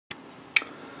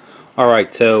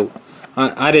Alright, so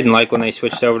I didn't like when they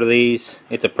switched over to these.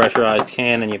 It's a pressurized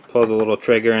can and you pull the little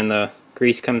trigger and the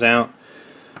grease comes out.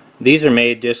 These are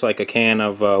made just like a can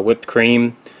of whipped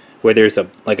cream, where there's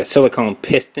like a silicone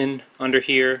piston under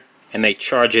here and they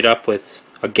charge it up with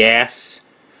a gas,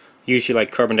 usually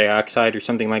like carbon dioxide or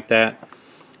something like that.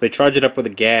 They charge it up with a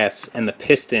gas and the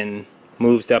piston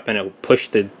moves up and it'll push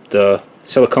the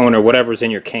silicone or whatever's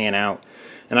in your can out.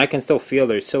 And I can still feel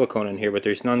there's silicone in here, but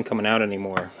there's none coming out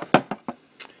anymore.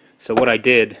 So what I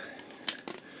did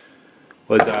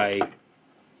was I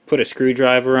put a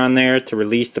screwdriver on there to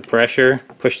release the pressure,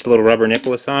 push the little rubber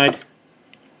nipple aside,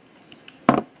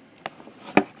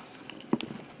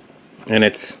 and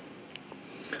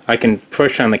I can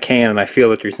push on the can and I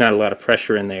feel that there's not a lot of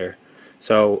pressure in there.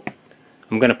 So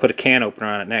I'm going to put a can opener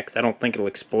on it next. I don't think it'll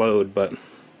explode, but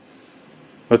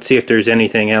let's see if there's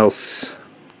anything else,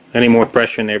 any more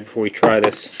pressure in there before we try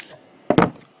this.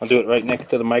 I'll do it right next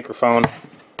to the microphone.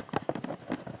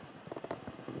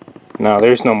 No,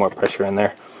 there's no more pressure in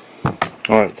there.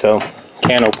 Alright, so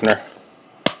can opener.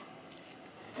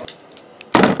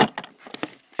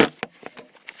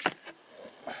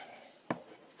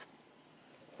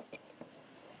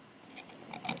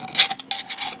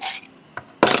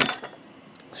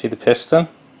 See the piston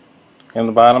in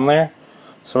the bottom there?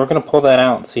 So we're going to pull that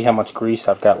out and see how much grease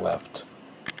I've got left.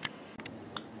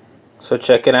 So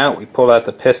check it out. We pulled out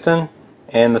the piston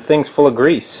and the thing's full of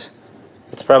grease.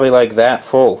 It's probably like that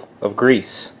full of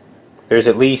grease. There's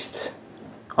at least,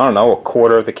 I don't know, a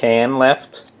quarter of the can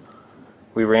left.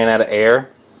 We ran out of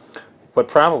air. What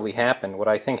probably happened, what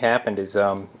I think happened is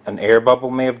an air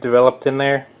bubble may have developed in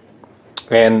there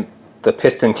and the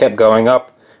piston kept going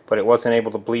up, but it wasn't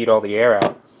able to bleed all the air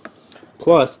out.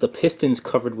 Plus the piston's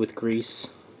covered with grease.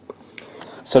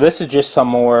 So this is just some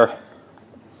more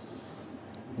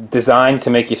designed to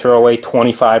make you throw away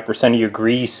 25% of your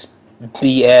grease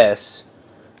BS.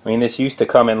 I mean, this used to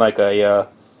come in like a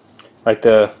like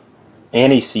the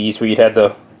anti-seize where you'd have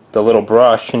the little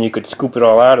brush and you could scoop it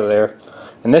all out of there.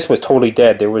 And this was totally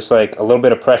dead. There was like a little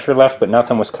bit of pressure left, but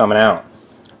nothing was coming out.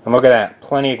 And look at that,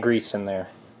 plenty of grease in there.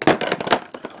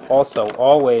 Also,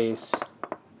 always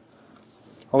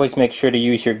make sure to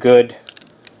use your good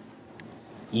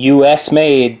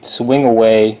US-made swing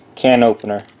away can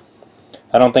opener.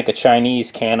 I don't think a Chinese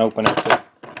can opener could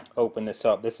open this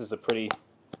up. This is a pretty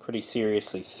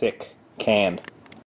seriously thick can.